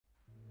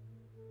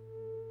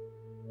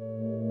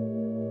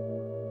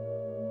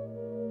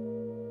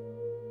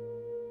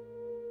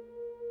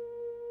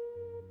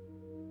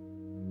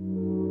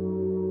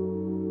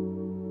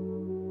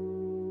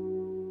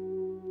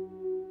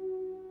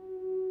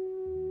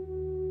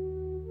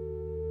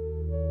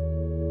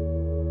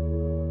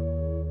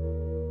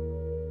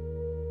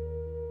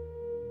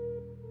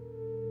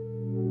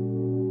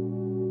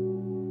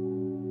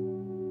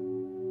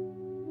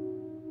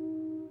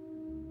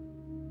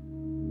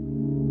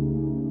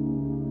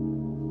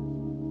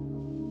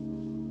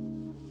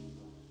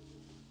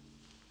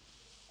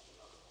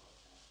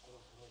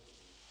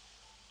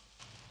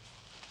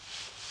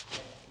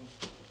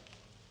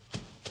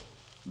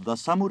The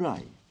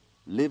samurai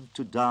live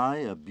to die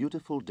a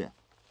beautiful death.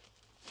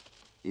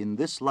 In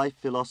this life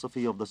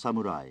philosophy of the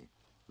samurai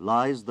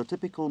lies the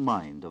typical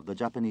mind of the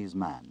Japanese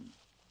man.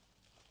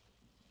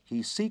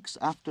 He seeks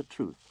after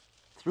truth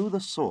through the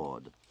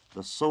sword,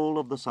 the soul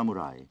of the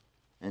samurai,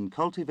 and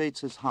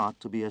cultivates his heart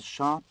to be as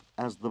sharp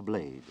as the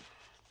blade.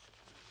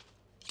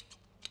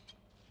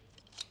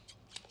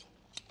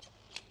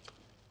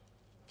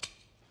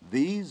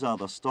 These are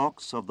the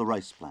stalks of the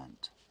rice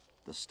plant,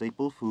 the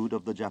staple food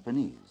of the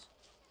Japanese.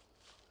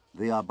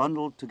 They are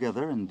bundled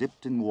together and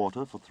dipped in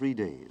water for 3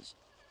 days.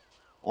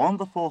 On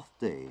the 4th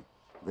day,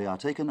 they are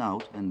taken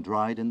out and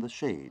dried in the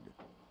shade.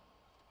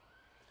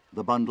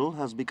 The bundle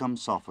has become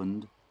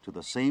softened to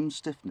the same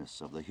stiffness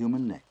of the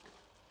human neck.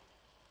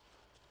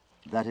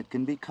 That it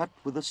can be cut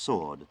with a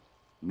sword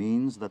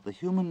means that the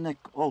human neck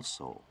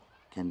also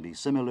can be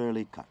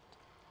similarly cut.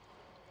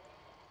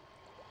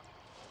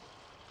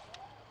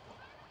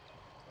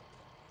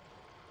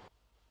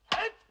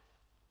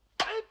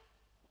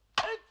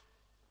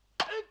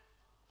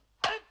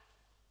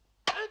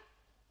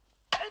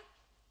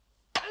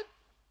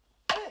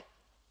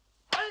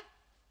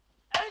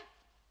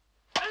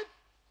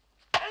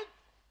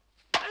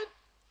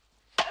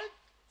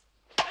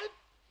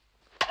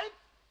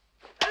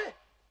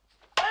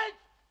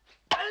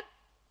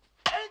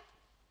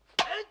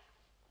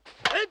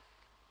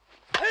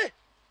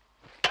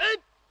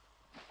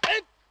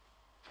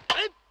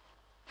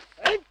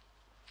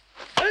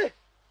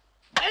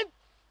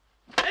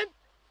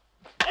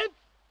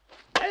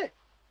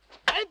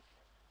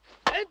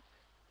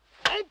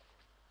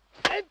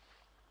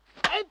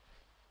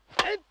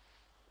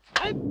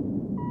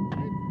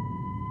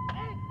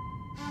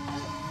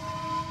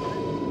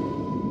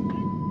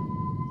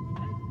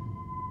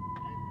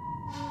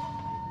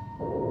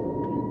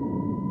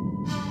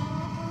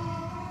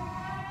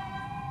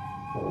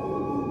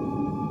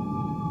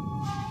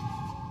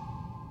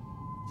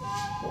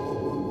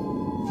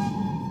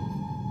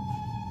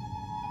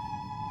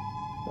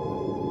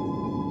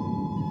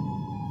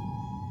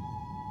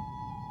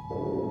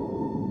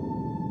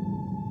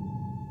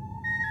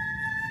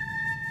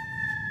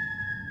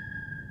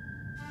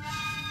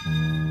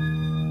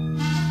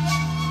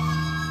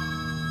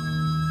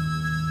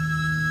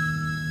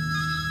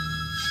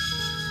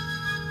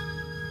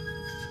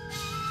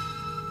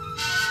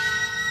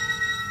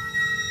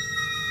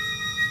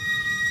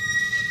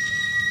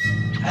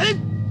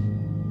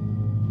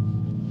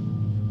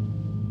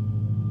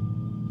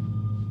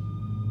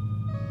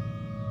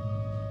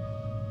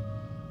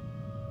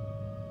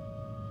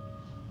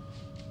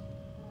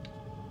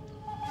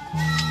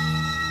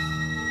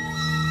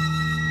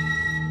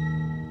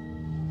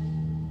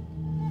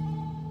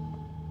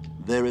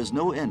 There is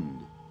no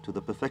end to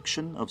the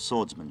perfection of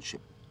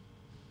swordsmanship.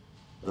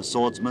 The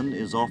swordsman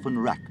is often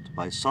racked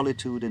by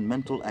solitude and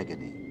mental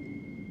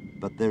agony,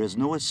 but there is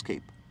no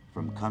escape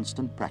from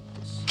constant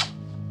practice.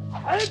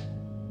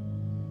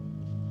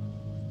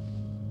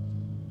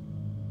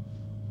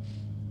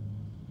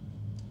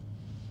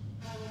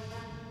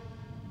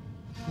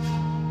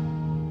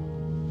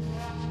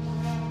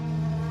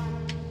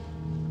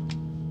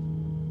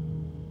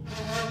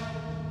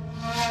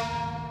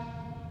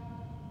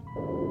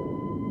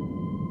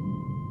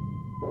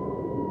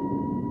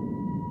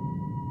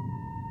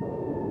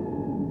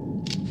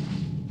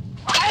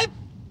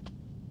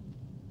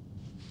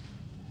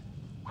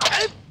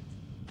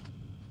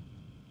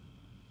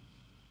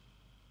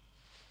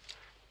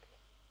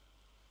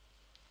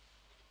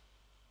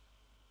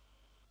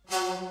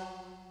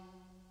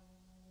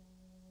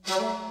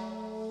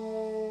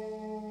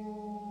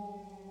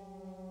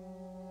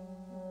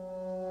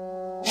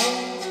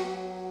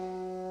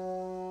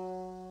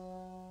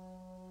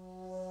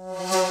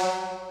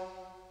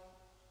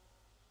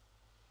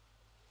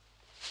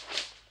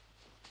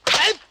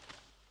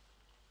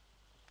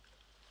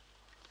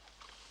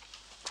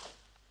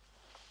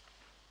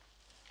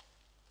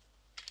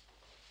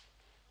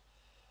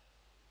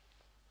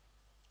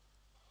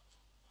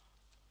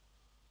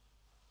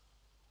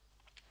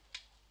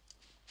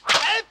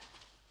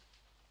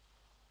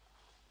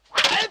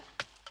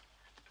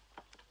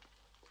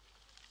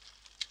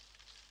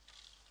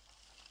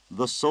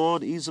 The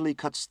sword easily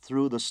cuts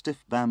through the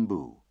stiff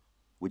bamboo,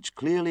 which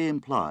clearly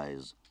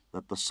implies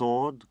that the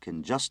sword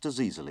can just as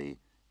easily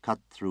cut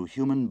through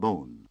human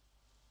bone.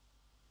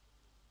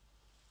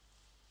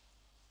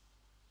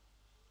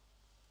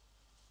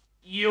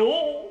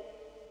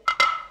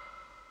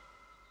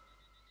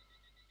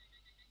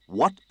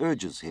 What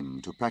urges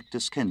him to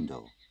practice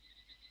kendo?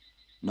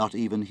 Not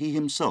even he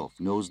himself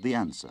knows the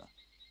answer.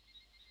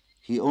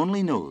 He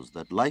only knows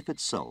that life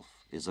itself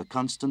is a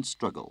constant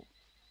struggle.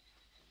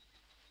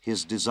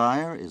 His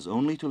desire is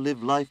only to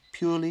live life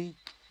purely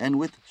and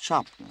with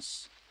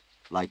sharpness,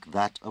 like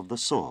that of the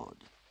sword.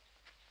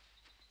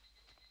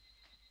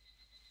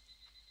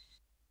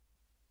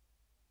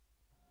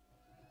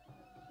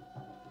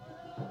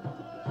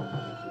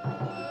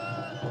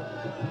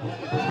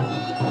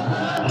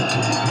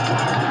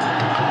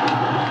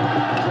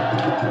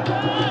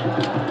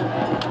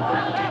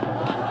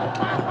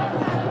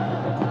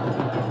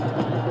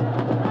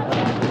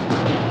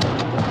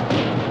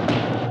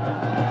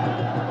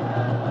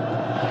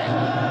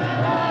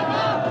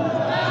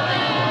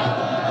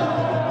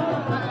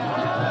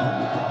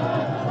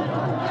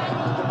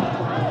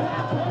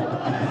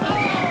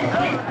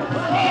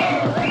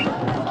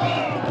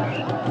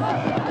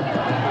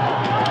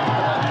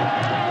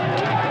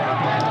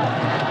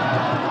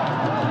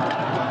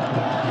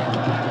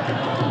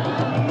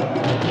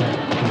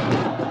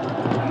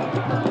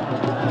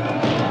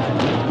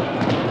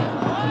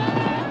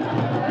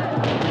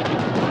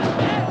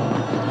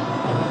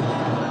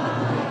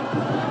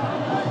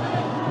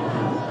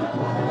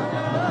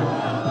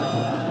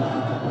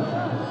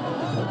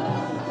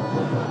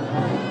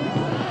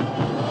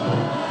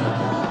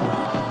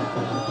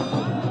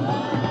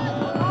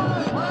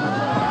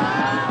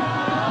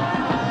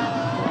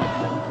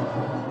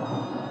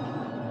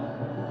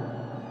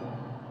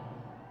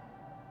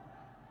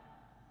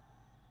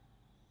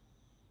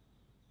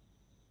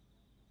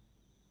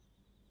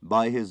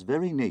 By his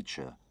very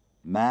nature,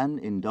 man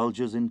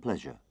indulges in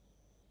pleasure.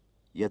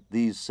 Yet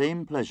these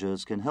same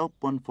pleasures can help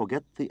one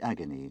forget the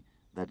agony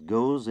that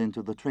goes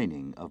into the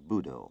training of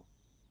BUDO.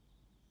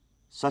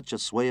 Such a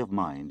sway of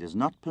mind is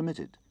not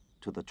permitted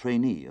to the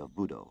trainee of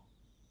BUDO.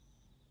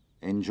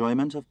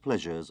 Enjoyment of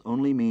pleasures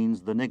only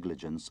means the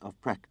negligence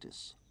of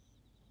practice.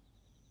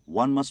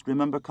 One must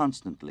remember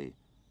constantly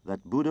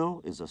that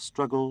BUDO is a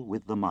struggle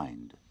with the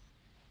mind.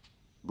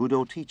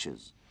 BUDO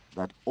teaches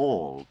that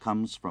all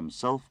comes from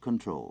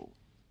self-control.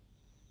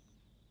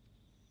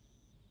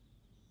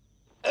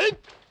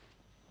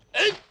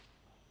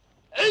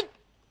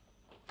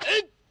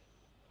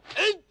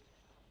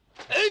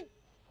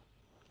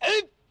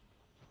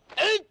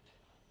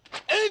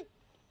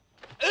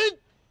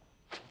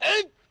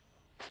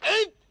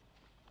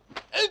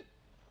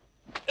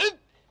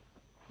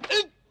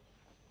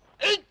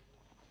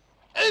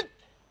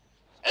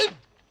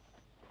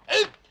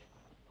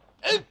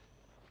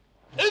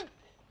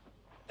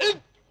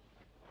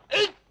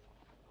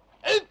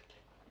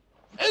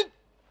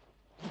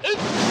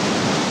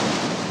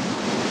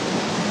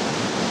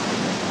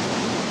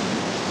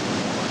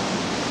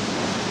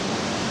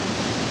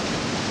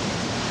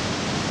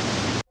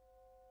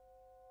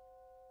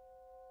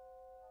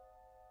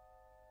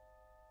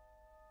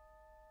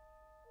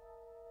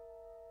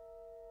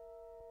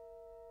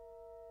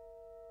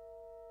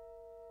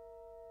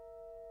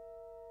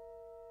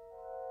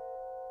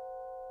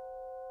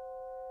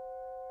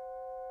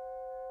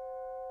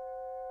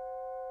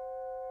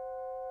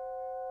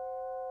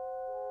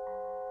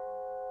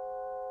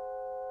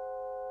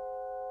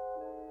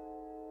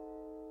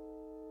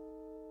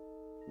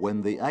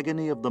 When the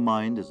agony of the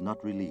mind is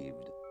not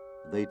relieved,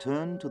 they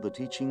turn to the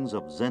teachings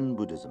of Zen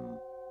Buddhism.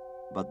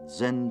 But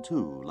Zen,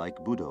 too,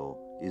 like BUDO,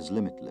 is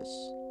limitless.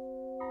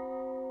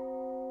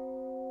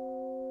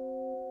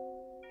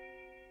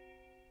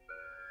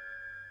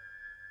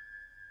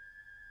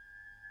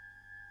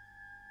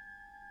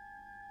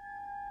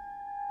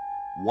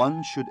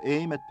 One should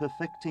aim at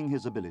perfecting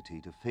his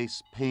ability to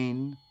face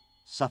pain,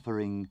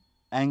 suffering,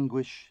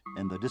 anguish,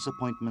 and the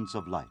disappointments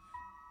of life.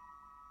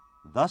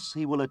 Thus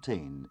he will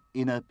attain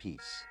inner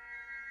peace.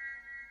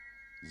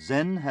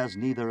 Zen has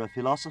neither a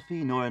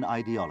philosophy nor an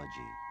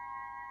ideology.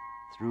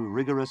 Through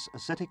rigorous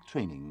ascetic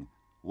training,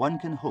 one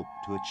can hope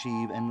to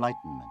achieve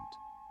enlightenment.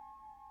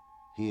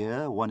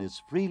 Here one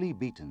is freely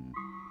beaten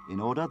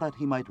in order that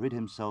he might rid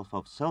himself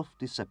of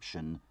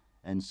self-deception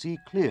and see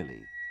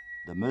clearly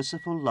the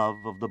merciful love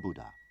of the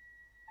Buddha.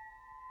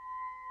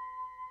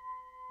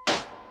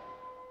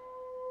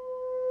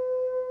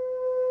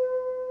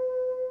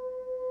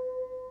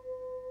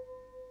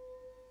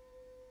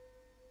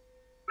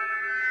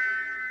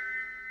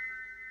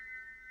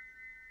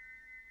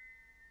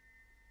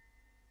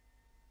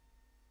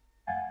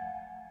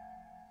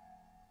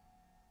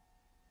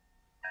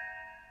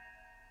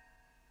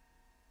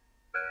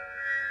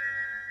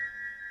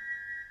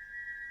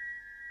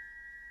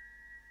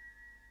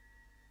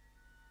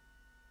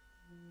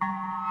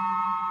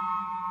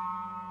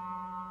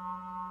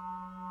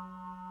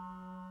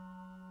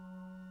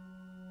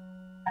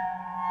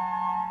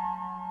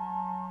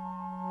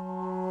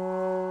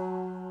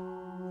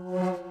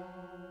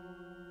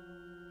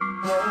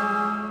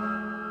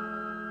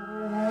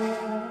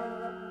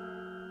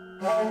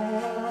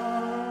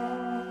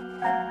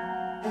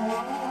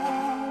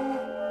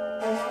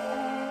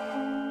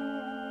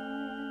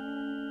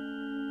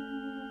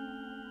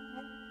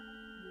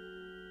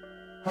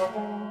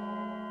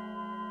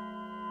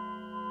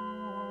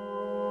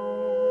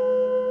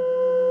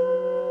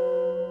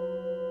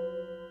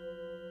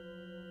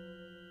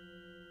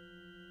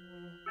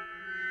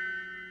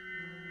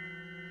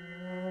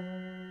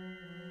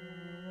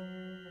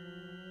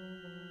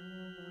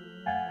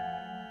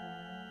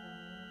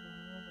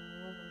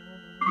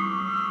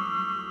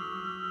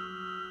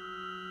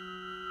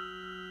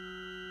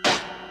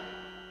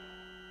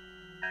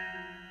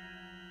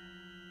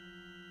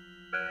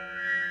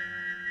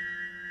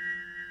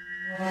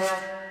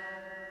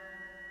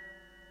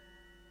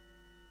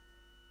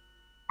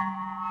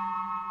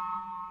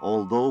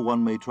 Although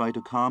one may try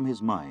to calm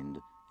his mind,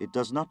 it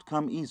does not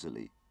come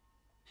easily.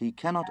 He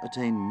cannot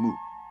attain mu,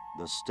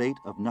 the state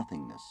of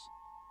nothingness.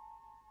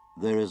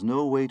 There is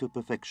no way to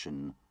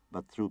perfection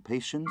but through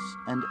patience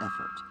and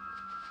effort.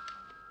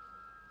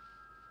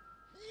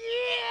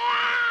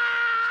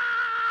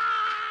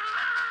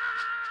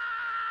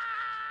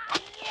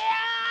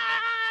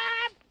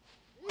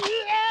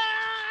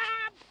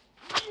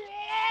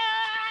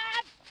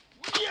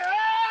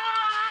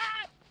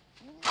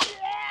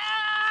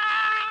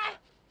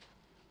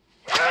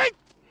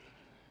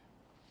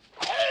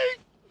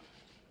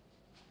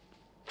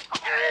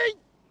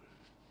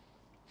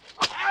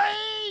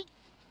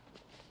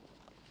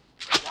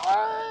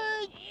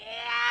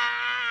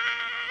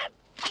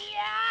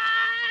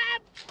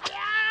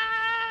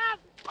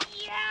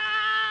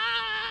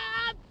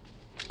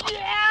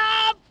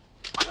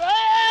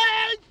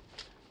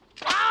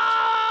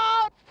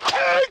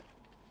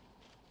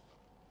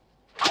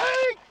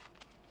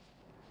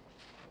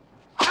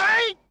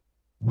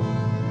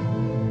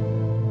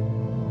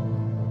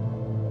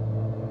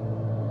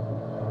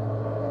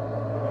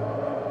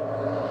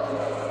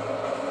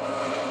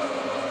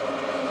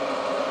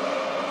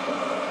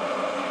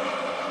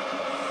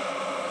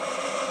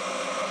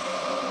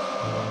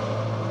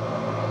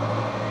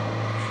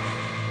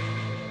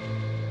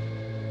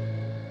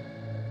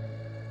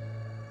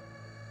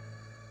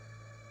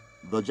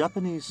 The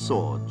Japanese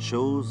sword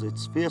shows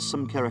its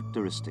fearsome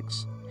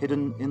characteristics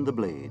hidden in the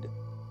blade,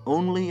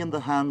 only in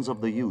the hands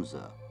of the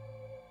user.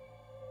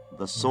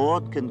 The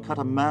sword can cut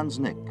a man's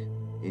neck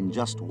in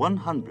just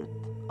 1/100th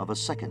of a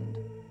second.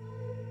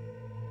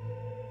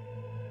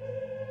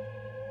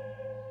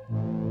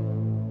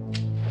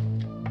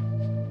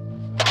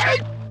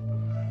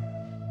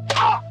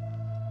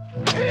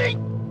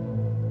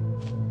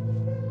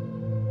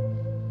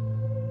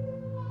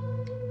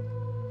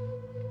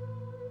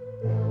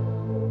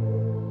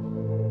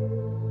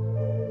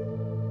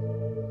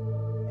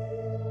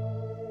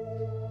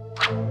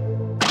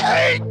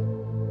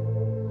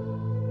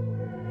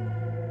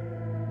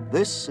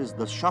 This is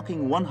the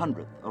shocking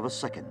 1/100th of a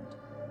second.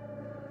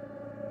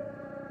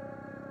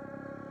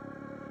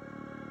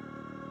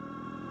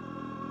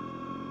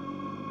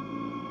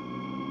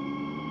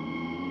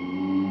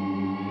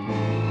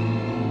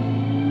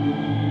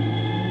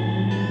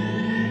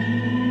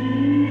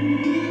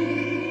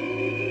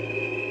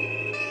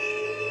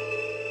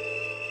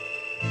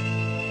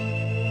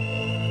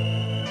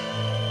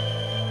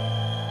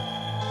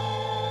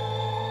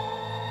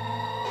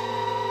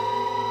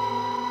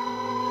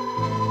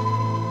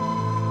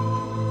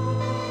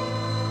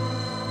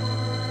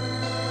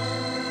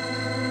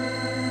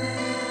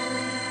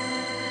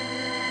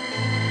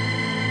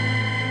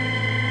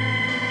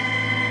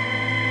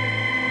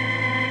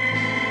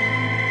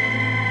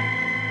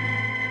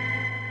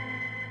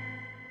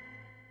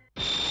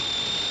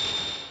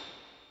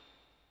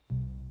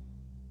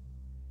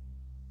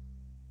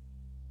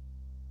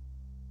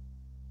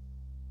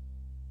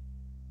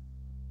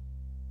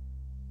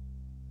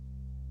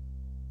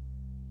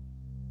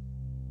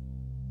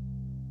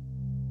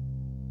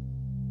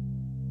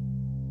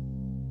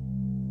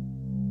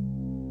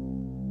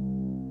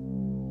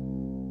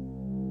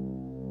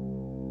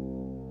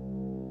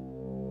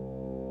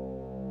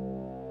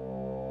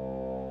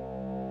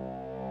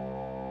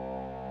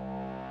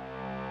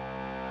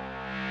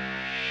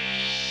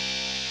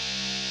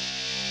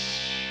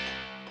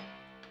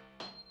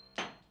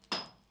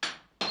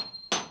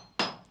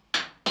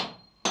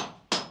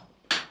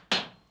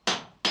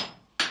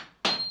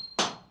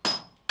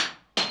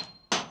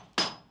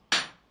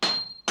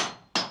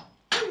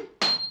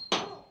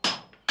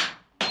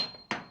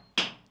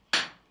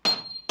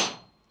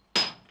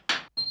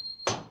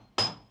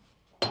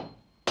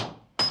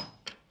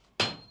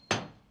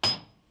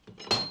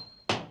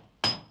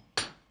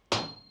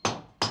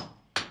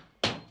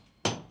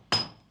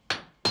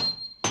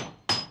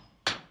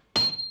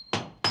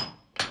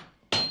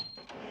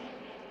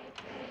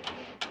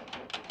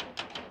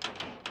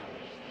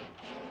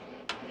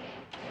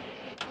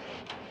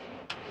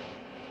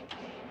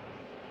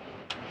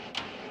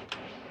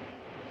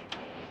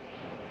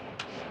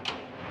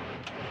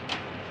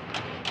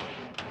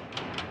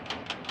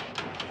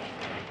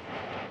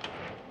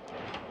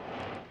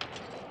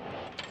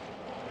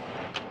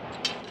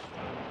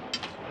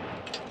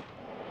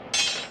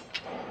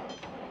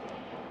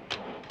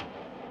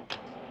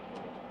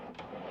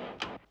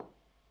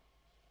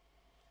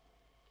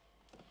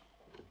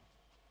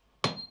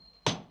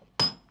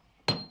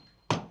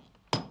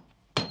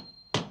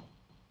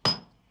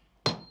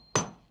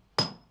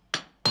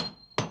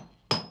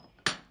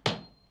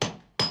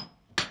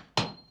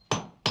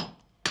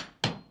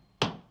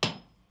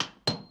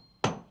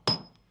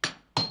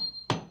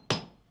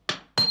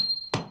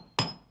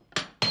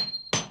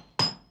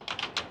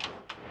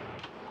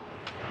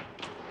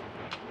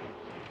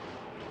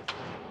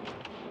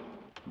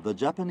 The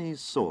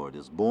Japanese sword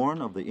is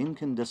born of the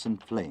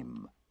incandescent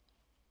flame.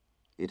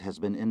 It has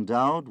been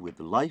endowed with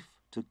life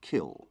to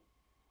kill.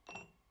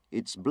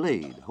 Its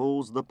blade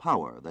holds the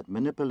power that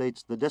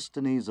manipulates the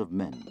destinies of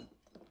men.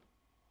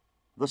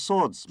 The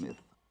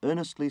swordsmith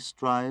earnestly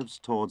strives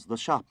towards the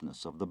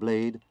sharpness of the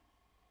blade,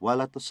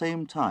 while at the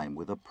same time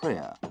with a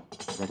prayer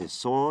that his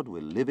sword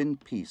will live in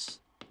peace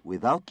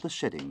without the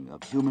shedding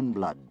of human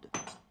blood.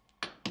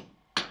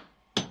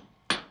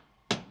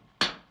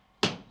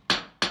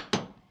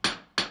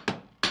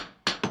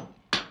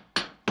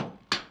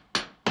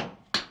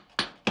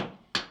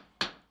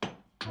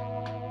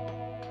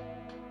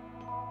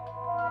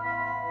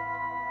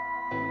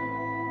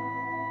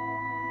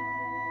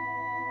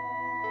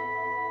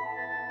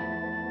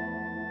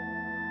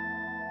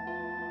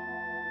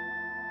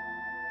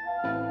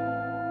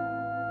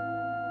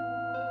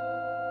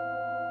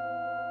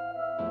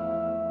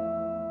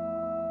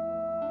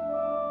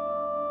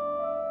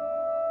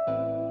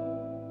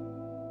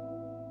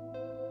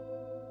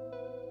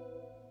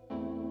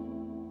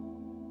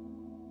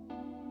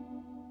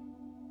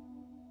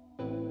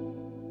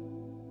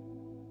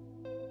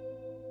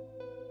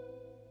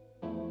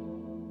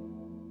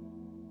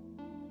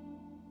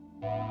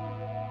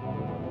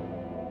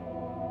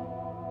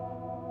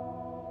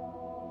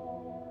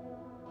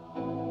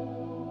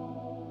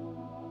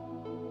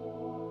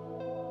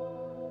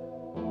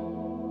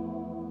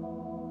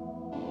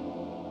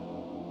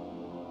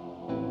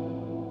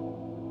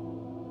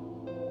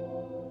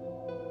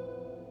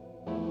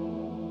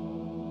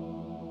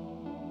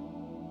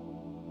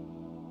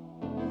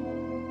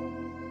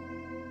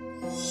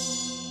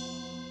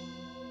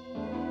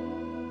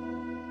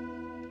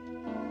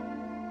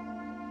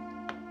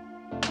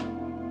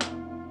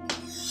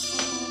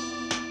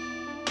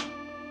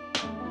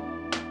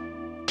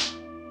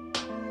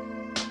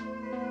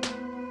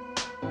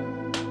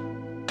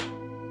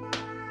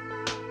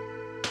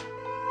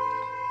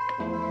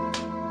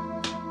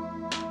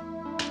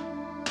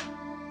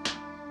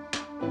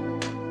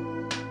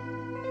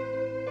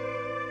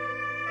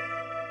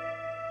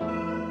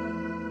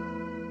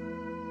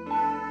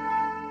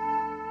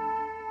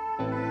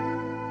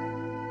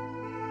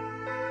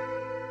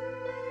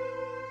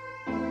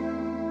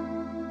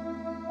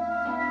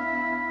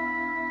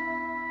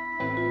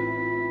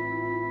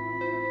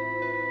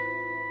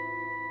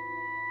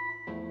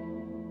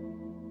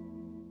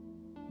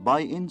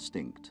 By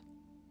instinct,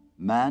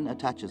 man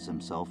attaches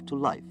himself to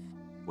life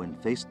when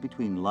faced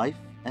between life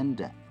and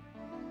death.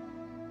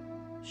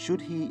 Should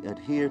he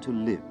adhere to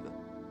live,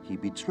 he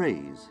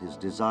betrays his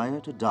desire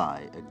to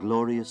die a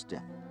glorious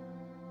death.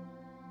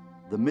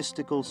 The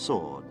mystical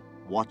sword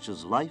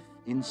watches life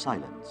in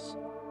silence.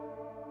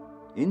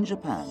 In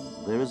Japan,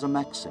 there is a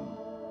maxim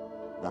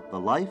that the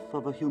life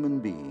of a human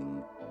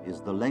being is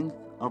the length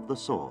of the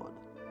sword.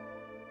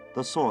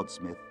 The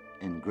swordsmith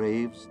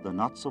engraves the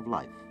knots of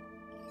life.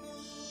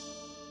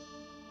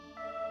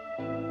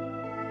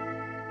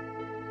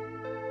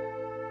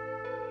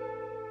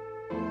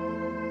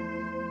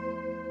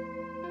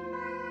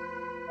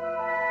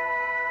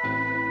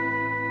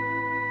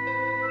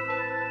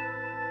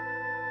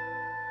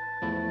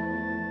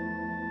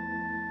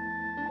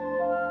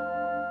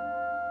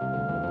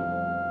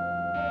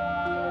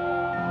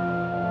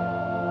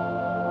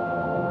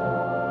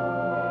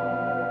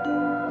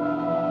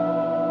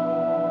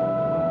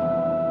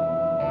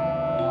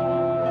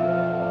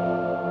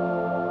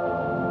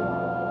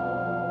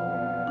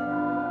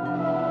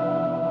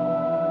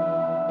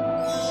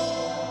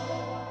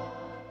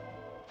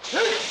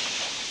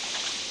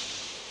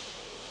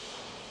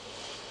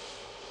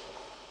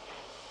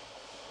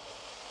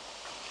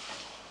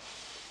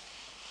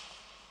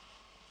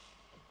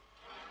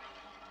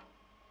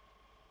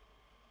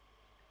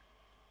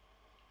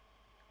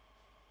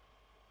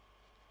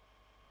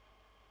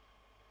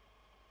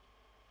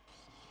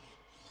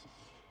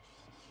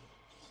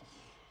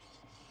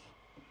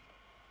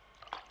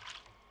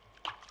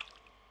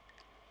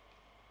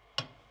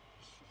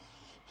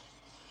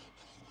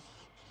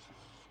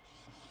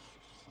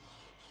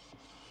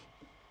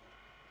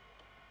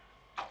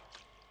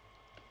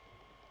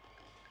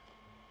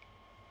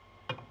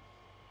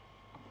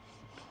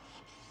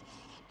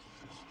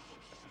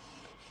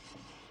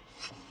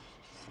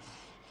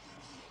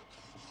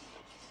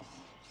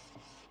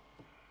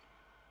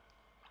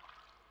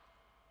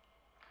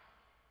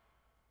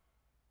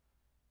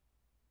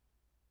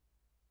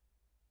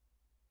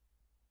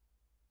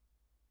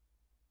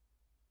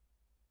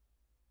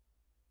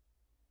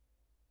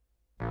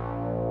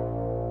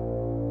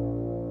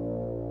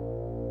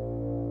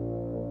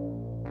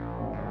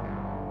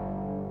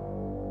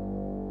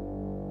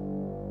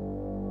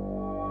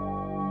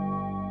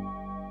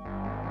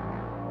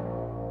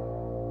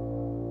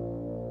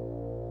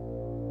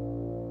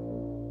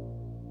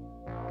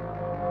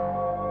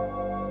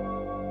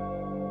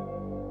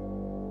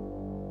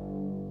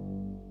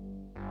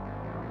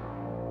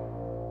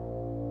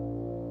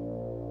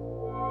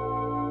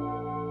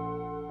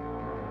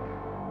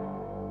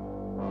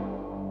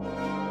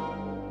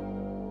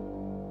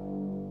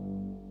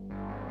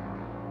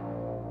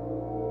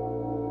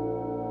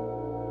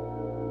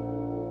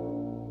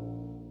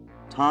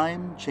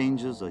 Time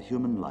changes a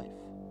human life.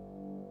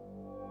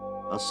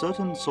 A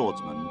certain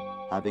swordsman,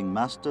 having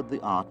mastered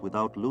the art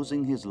without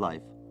losing his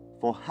life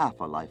for half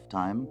a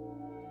lifetime,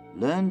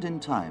 learned in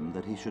time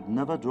that he should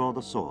never draw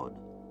the sword,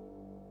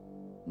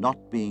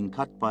 not being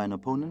cut by an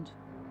opponent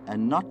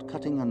and not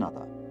cutting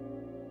another,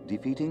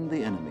 defeating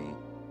the enemy,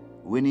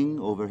 winning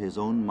over his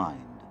own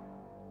mind.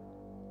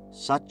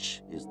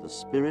 Such is the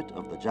spirit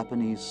of the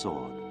Japanese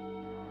sword.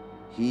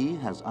 He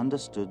has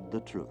understood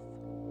the truth.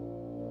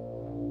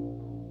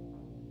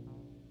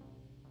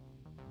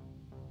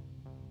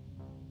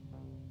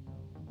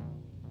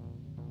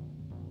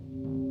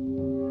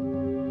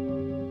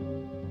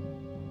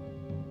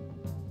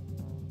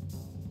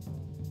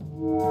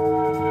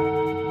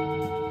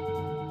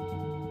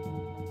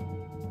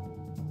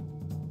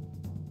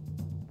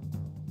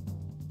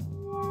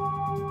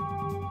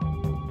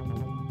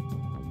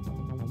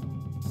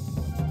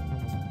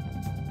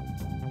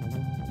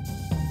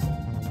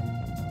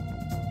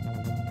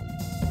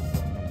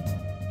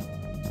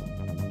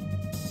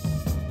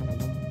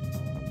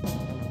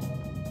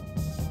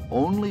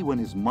 Only when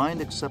his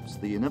mind accepts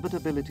the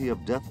inevitability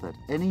of death at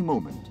any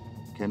moment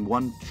can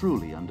one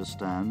truly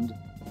understand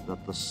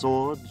that the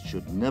sword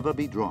should never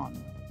be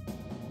drawn.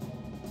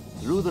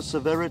 Through the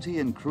severity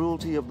and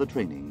cruelty of the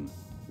training,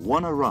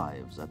 one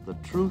arrives at the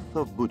truth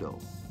of BUDO,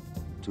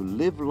 to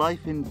live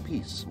life in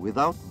peace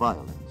without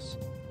violence.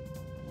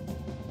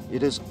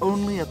 It is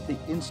only at the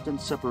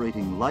instant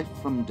separating life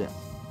from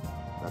death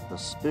that the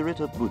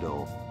spirit of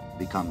BUDO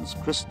becomes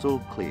crystal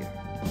clear.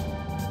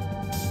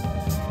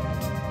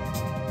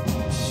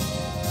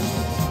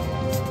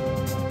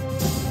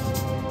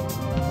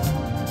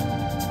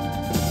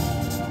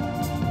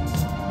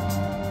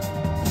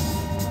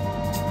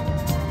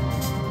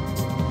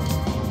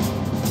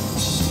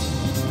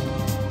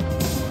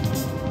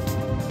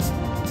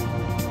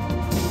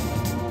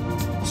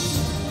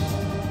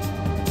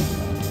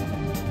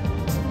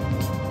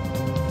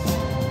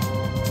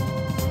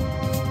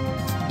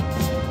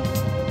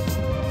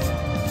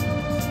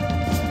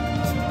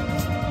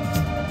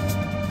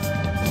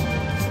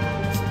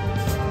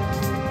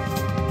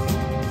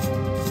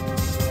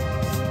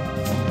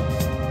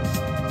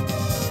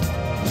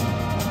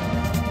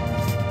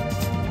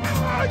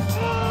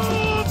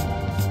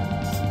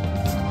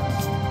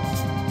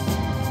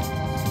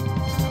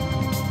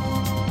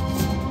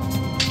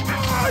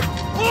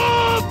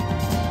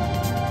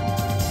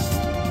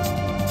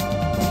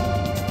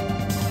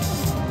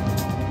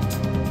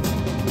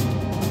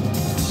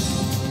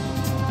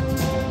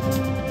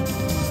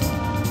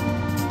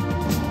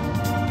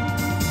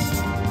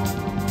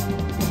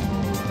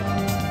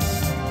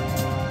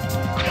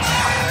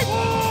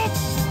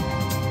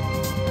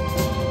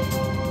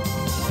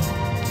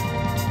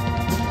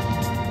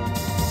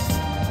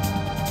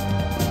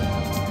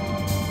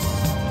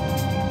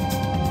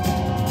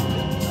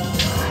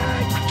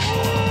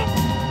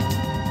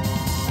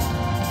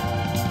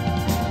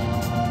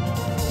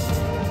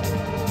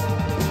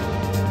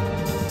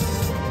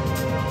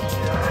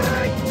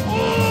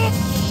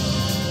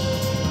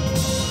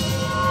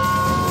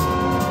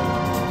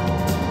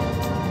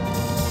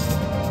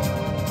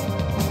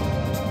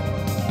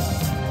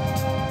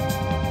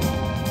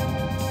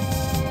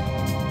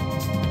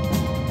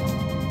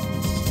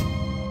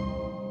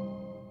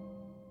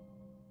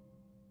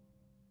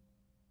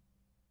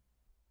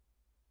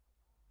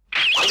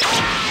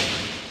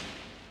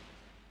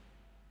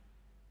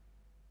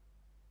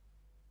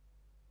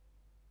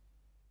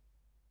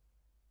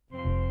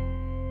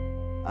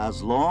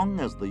 As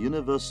long as the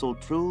universal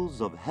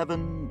truths of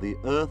heaven, the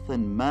earth,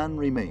 and man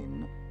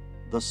remain,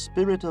 the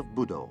spirit of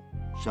BUDO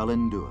shall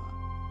endure.